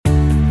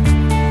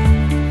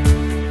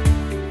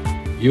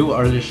You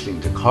are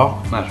listening to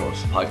Cork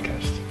Matters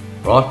podcast,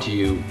 brought to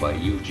you by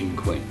Eugene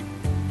Quinn.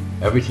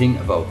 Everything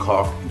about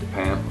Cork in the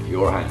palm of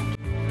your hand.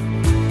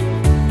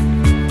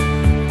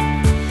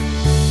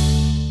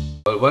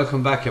 Well,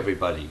 welcome back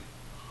everybody.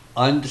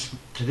 On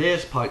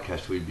today's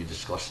podcast we'll be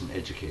discussing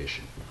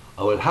education.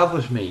 I will have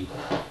with me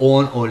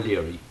Owen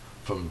O'Leary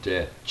from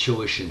the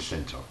Tuition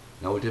Centre.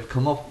 Now they've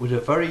come up with a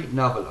very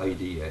novel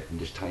idea in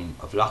this time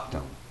of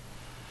lockdown.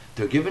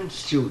 They're giving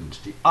students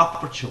the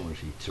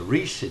opportunity to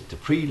resit the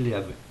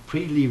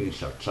pre-leaving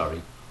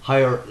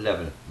higher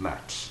level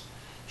maths.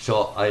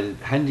 So I'll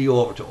hand you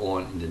over to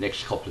Owen in the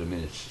next couple of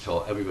minutes.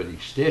 So everybody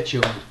stay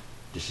tuned.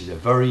 This is a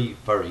very,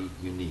 very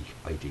unique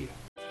idea.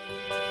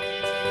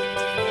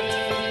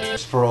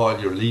 It's for all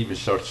your Leaving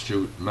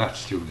Cert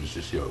maths students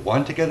this year.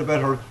 Want to get a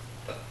better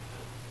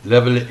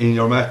level in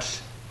your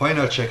maths? Why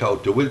not check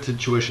out the Wilton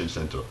Tuition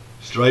Centre,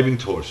 striving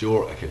towards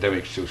your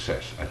academic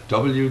success at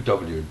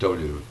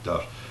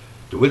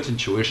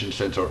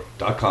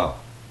www.thewiltontuitioncentre.com.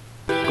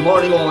 Good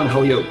morning, Owen.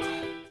 How are you?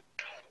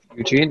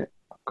 Eugene,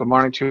 good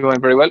morning to you.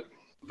 I'm very well.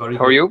 Very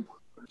How are you?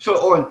 So,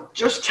 Owen,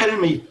 just tell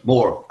me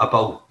more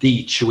about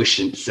the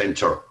Tuition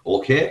Centre,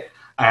 okay?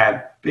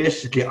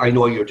 Basically, I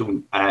know you're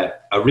doing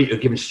you're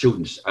giving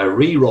students a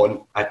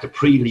rerun at the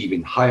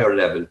pre-leaving higher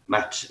level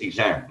maths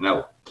exam.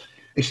 Now,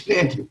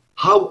 explain to me,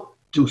 how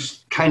do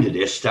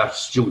candidates,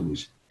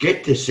 students,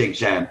 get this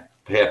exam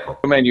paper?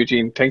 Come on,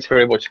 Eugene. Thanks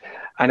very much.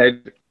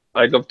 And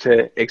I'd love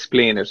to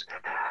explain it.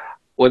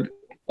 Well,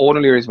 Owen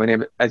O'Leary is my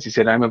name. As you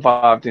said, I'm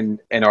involved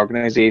in an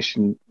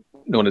organisation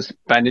known as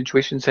Bandon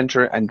Tuition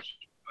Centre, and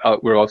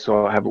we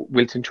also have a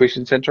Wilton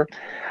Tuition Centre.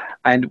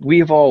 And we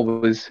have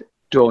always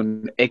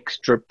done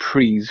extra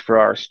pre's for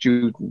our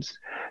students.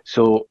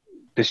 So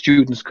the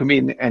students come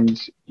in, and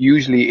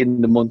usually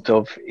in the month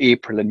of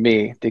April and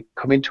May, they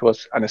come into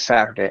us on a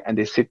Saturday and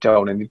they sit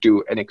down and they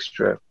do an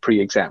extra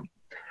pre-exam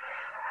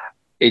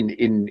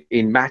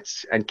in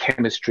maths and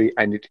chemistry,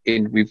 and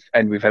we've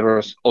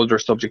had other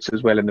subjects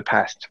as well in the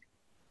past.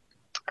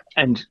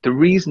 And the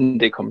reason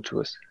they come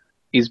to us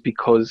is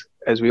because,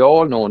 as we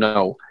all know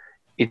now,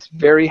 it's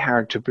very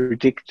hard to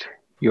predict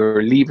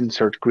your Leaving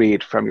Cert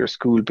grade from your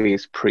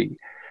school-based pre.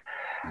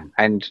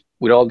 And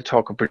with all the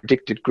talk of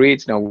predicted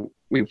grades now,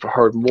 we've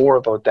heard more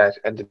about that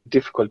and the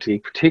difficulty,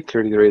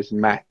 particularly there is in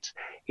maths,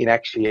 in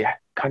actually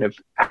kind of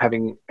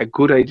having a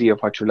good idea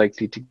of what you're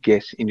likely to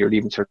get in your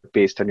Leaving Cert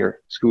based on your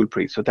school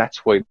pre. So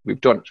that's why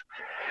we've done it.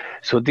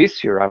 So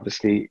this year,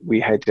 obviously,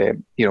 we had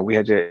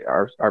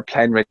our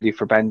plan ready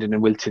for Bandon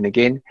and Wilton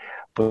again,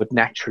 but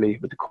naturally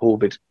with the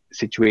COVID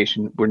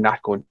situation, we're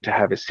not going to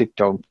have a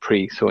sit-down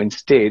pre. So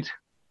instead,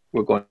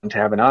 we're going to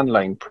have an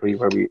online pre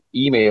where we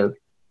email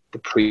the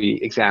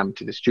pre-exam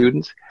to the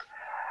students.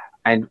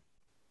 And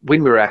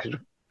when we were at it,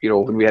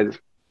 when we have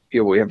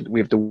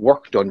the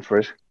work done for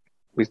it,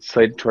 we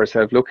decided to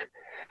ourselves, look,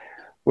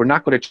 we're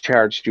not going to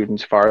charge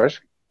students for it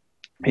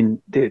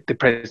in the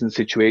present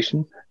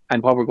situation.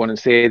 And what we're going to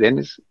say then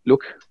is,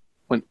 look,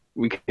 when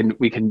we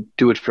can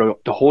do it for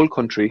the whole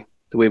country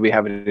the way we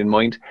have it in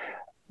mind,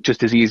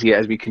 just as easy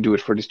as we can do it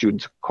for the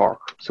students of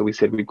Cork. So we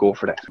said we'd go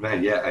for that.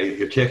 Man, yeah,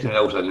 you're taking it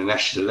out on a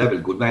national level.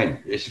 Good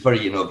man. It's a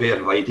very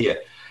innovative idea.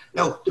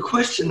 Now, the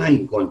question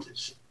I'm going to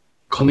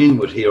come in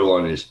with here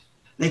on is,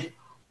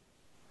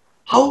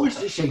 how is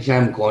this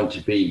exam going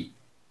to be?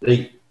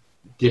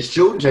 The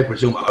students, I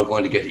presume, are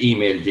going to get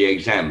emailed the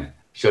exam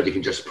so they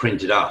can just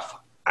print it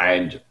off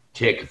and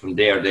take it from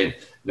there. Then,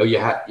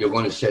 you're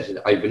going to set it,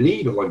 I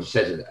believe you're going to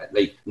set it at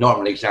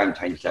normal exam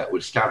times that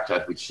will start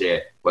at, which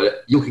say, well,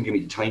 you can give me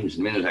the times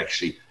in a minute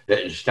actually, that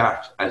it'll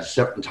start at a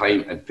certain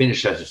time and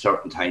finish at a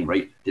certain time,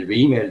 right? They'll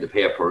be emailed the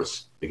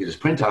papers, they can just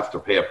print off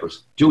their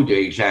papers, do the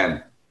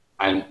exam,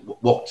 and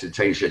walk to the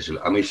time schedule.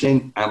 Am I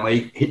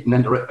hitting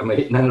on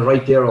the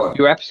right there on?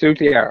 You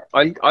absolutely are.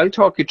 I'll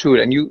talk you through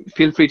it, and you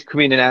feel free to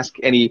come in and ask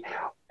any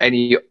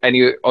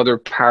other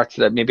parts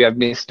that maybe I've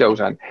missed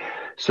out on.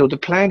 So the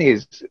plan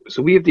is,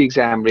 we have the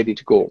exam ready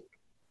to go.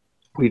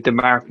 We have the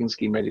marking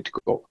scheme ready to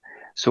go.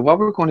 So what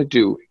we're going to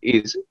do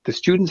is, the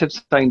students have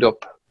signed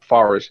up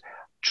for it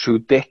through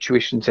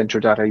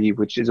thetuitioncentre.ie,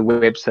 which is a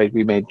website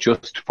we made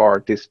just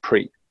for this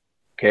pre.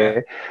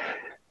 Okay.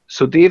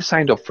 So they've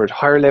signed up for it,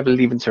 higher level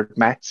Leaving Cert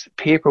maths,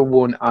 paper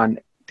 1 on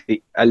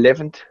the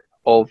 11th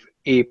of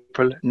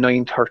April,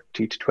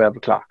 9:30 to 12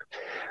 o'clock.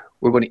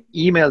 We're going to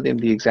email them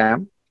the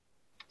exam.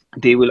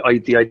 The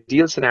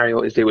ideal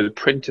scenario is they will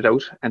print it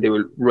out and they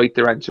will write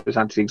their answers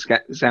onto the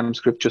exam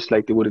script just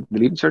like they would in the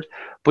Leaving Cert.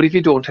 But if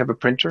you don't have a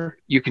printer,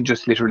 you can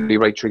just literally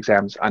write your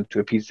exams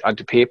onto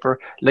paper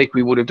like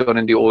we would have done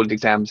in the old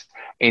exams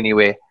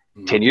anyway,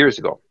 10 years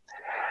ago.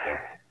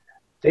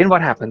 Then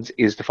what happens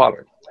is the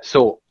following.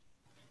 So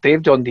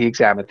they've done the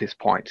exam at this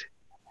point.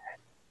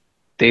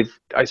 They've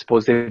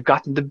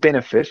gotten the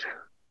benefit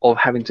of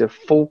having to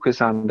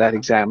focus on that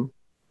exam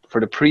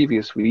for the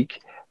previous week.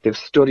 They've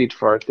studied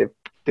for it, they've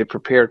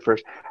prepared for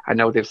it, and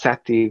now they've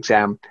sat the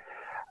exam.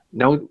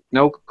 Now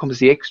comes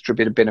the extra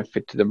bit of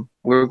benefit to them.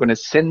 We're going to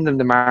send them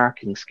the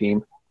marking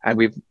scheme, and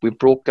we've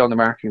broke down the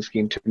marking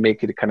scheme to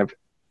make it a kind of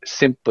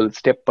simple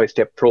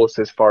step-by-step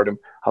process for them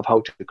of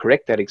how to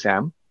correct that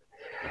exam.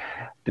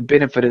 The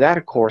benefit of that,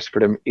 of course, for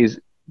them is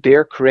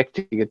they're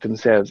correcting it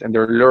themselves and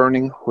they're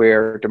learning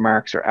where the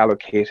marks are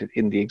allocated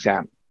in the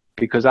exam.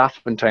 Because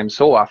oftentimes,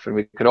 so often,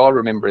 we could all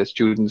remember as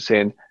students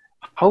saying,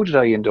 how did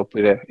I end up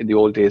with in the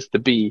old days, the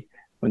B,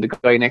 when the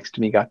guy next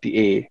to me got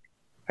the A?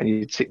 And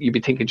you'd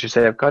be thinking to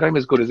yourself, God, I'm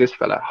as good as this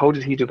fella. How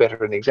did he do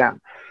better in the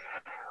exam?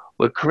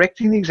 Well,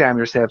 correcting the exam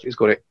yourself is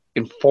going to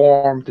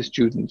inform the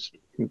students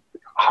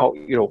how,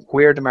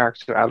 where the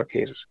marks are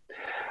allocated.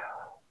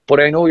 But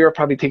I know you're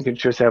probably thinking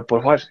to yourself,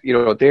 but what,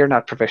 they're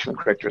not professional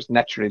correctors.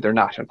 Naturally, they're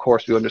not. Of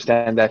course, we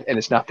understand that. And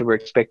it's not that we're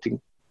expecting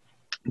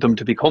them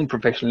to become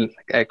professional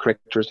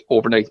correctors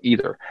overnight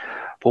either.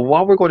 But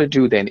what we're going to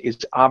do then is,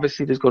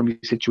 obviously there's going to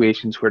be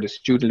situations where the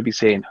student will be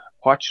saying,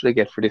 what should I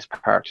get for this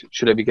part?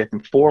 Should I be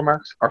getting 4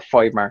 marks or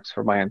 5 marks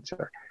for my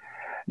answer?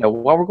 Now,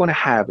 what we're going to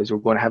have is we're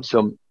going to have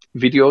some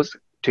videos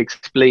to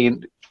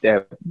explain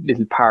the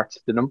little parts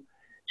to them.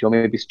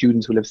 Maybe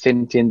students will have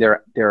sent in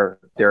their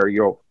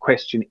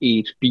question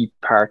 8, B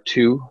part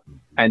 2,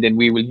 and then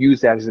we will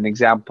use that as an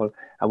example,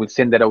 and we'll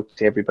send that out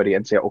to everybody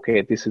and say,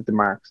 okay, this is the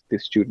marks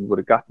this student would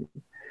have gotten.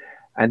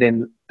 And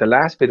then the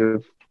last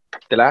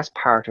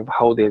part of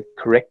how they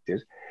correct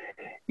it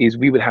is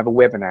we will have a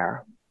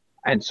webinar,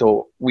 and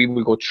so we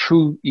will go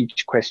through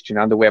each question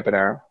on the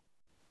webinar,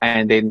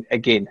 and then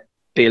again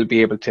they'll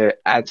be able to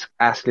ask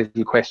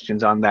little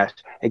questions on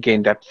that.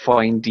 Again, that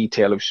fine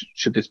detail of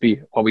should this be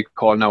what we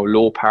call now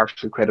low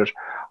partial credit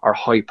or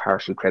high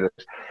partial credit.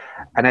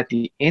 And at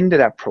the end of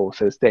that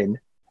process, then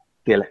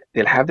they'll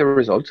have the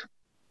result,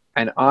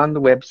 and on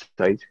the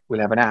website we'll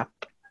have an app,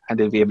 and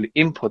they'll be able to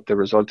input the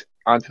result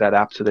onto that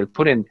app. So they'll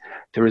put in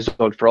the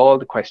result for all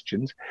the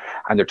questions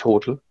and their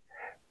total.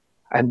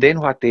 And then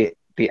what the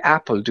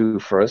app will do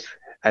for us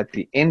at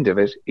the end of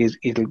it is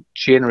it'll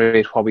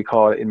generate what we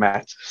call in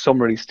maths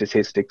summary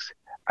statistics,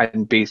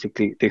 and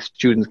basically the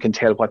students can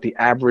tell what the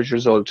average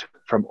result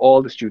from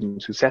all the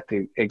students who set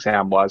the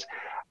exam was.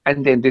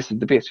 And then this is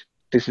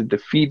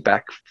the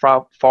feedback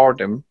for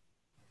them,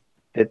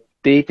 that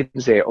they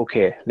can say,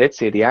 okay, let's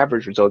say the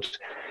average result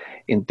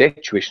in the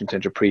tuition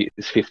centre pre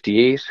is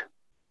 58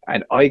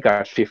 and I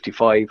got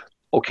 55.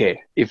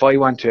 Okay, if I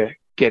want to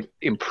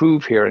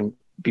improve here and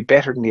be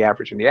better than the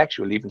average in the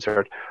actual Leaving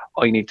Cert,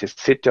 I need to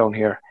sit down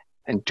here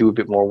and do a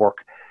bit more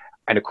work.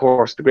 And of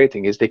course, the great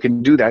thing is they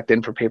can do that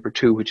then for paper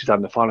 2, which is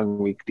on the following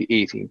week, the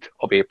 18th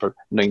of April,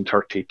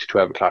 9:30 to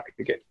 12 o'clock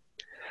again.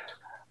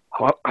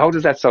 How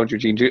does that sound,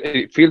 Eugene?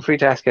 Feel free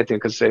to ask anything,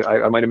 because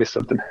I might have missed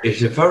something. It's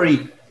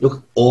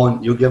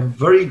you give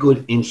very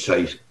good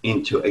insight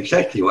into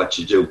exactly what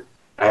you do.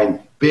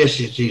 And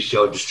basically,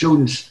 so the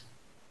students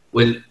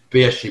will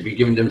basically be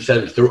giving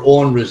themselves their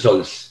own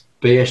results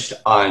based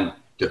on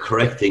the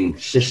correcting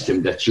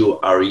system that you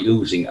are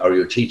using, or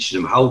you're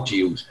teaching them how to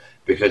use.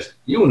 Because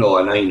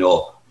and I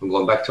know from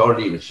going back to our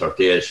Leaving Cert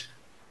days,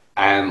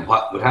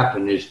 what would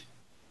happen is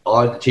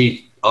all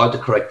the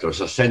correctors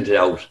are sending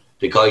out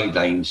the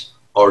guidelines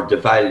or the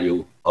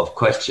value of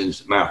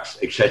questions, marks,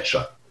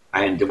 etc.,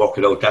 and they work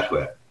it out that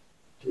way.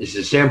 It's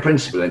the same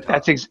principle.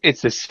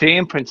 It's the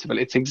same principle.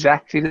 It's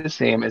exactly the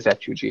same as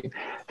that, Eugene.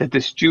 That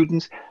the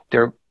students,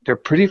 they're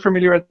pretty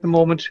familiar at the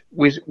moment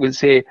with, we'll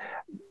say,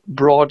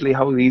 broadly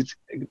how the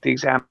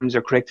exams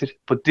are corrected,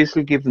 but this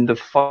will give them the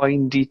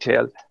fine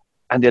detail,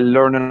 and they'll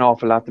learn an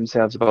awful lot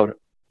themselves about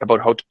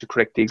how to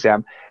correct the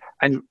exam.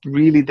 And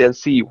really they'll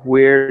see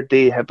where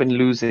they have been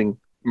losing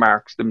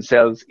marks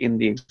themselves in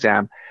the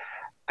exam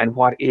and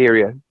what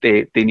area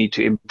they need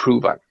to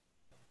improve on.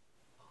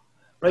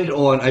 Right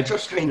on. I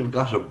just kind of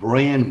got a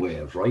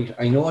brainwave, right?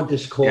 I know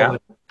this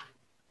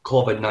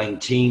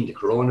COVID-19, the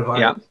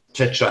coronavirus,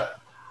 etc.,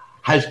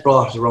 has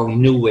brought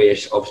around new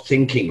ways of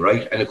thinking,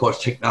 right? And of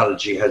course,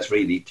 technology has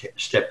really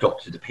stepped up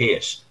to the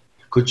pace.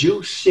 Could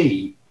you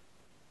see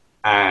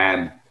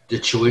the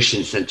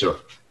tuition centre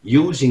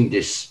using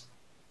this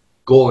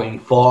going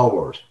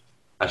forward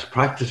as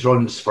practice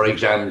runs for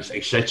exams,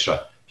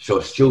 etc., so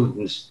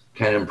students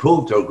can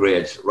improve their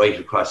grades right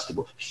across the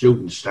board?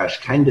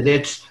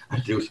 Students/candidates,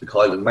 as they used to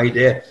call them in my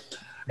day,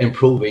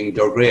 improving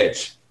their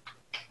grades.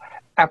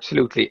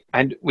 Absolutely.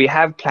 And we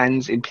have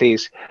plans in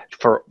place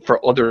for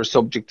other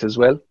subjects as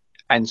well.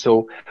 And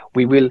so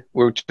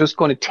we're just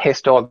going to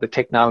test all the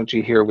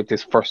technology here with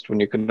this first one.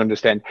 You can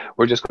understand,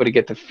 we're just going to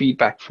get the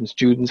feedback from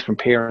students, from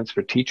parents,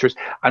 from teachers.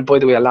 And by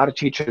the way, a lot of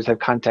teachers have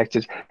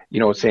contacted,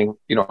 saying,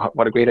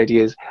 what a great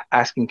idea is,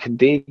 asking, can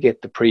they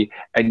get the pre?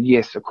 And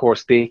yes, of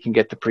course, they can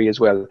get the pre as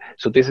well.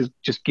 So this is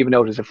just given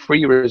out as a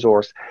free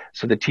resource,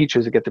 so the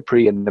teachers will get the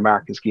pre in the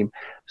marking scheme.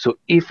 So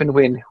if and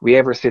when we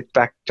ever sit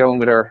back down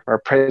with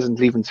our present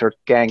Leaving Cert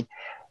gang,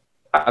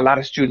 a lot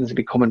of students will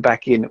be coming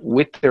back in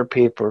with their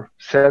paper,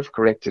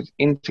 self-corrected,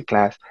 into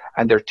class,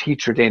 and their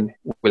teacher then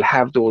will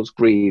have those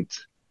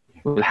grades.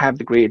 Will have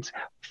the grades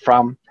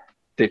from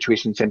the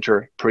tuition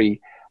centre pre,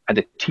 and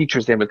the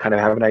teachers then will kind of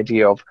have an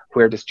idea of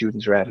where the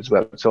students are at as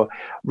well. So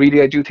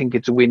really, I do think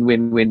it's a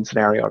win-win-win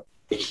scenario.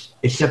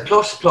 It's a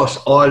plus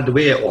all the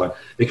way on,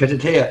 because I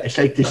tell you, it's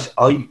like this.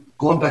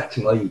 Going back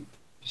to my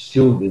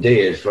student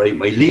days, right,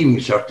 my leaving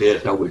cert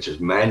days now, which is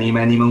many,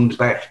 many moons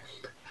back,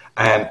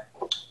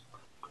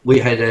 we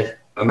had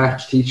a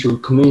maths teacher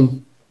would come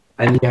in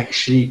and he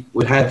actually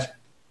would have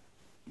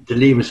the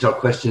leaving cert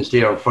questions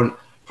there in front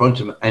of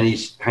him, and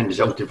he's handed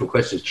out different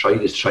questions, try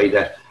this, try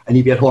that, and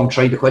he'd be at home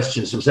trying the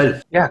questions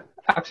himself. Yeah,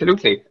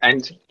 absolutely.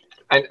 And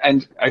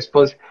I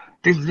suppose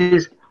this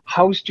is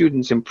how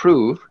students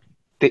improve,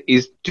 that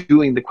is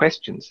doing the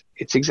questions.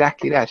 It's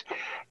exactly that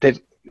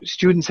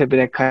students have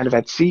been kind of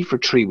at sea for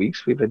 3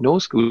 weeks. We've had no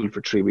school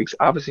for 3 weeks.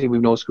 Obviously,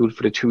 we've no school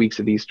for the 2 weeks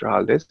of the Easter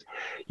holidays.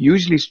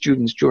 Usually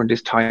students during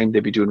this time,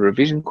 they'd be doing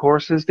revision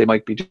courses. They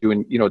might be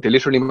doing, they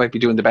literally might be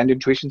doing the Banded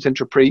Tuition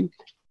Centre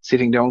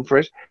sitting down for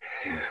it.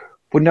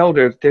 But now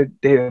they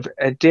have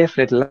a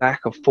definite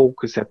lack of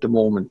focus at the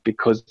moment,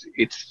 because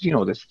it's,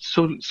 there's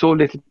so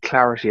little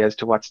clarity as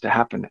to what's to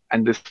happen.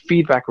 And the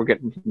feedback we're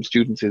getting from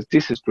students is,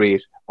 this is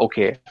great.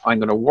 Okay, I'm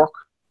going to work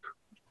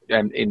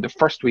in the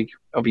first week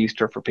of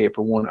Easter for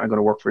paper 1. I'm going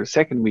to work for the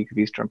second week of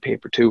Easter on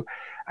paper 2.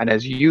 And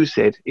as you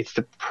said, it's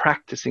the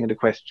practicing of the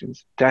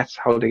questions. That's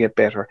how they get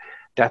better.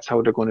 That's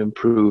how they're going to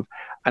improve.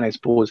 And I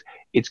suppose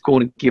it's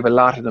going to give a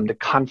lot of them the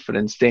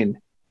confidence then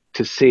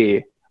to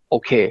say,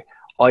 okay,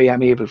 I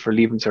am able for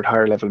Leaving Cert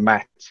higher level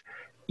maths,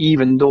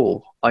 even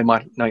though I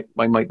might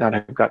not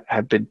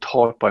have been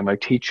taught by my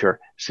teacher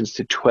since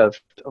the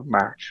 12th of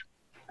March.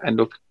 And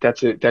look,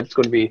 that's going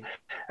to be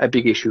a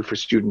big issue for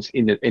students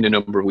in a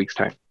number of weeks'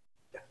 time.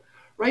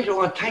 Right,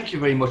 Owen, thank you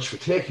very much for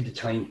taking the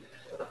time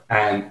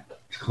to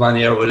come on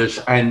here with us.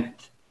 And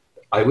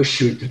I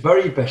wish you the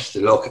very best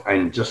of luck.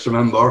 And just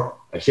remember,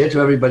 I say to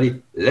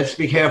everybody, let's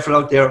be careful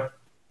out there.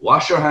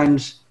 Wash your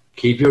hands,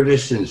 keep your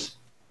distance,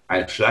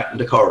 and flatten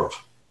the curve.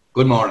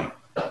 Good morning.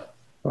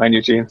 Fine,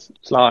 Eugene.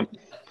 Slán.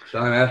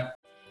 Slán,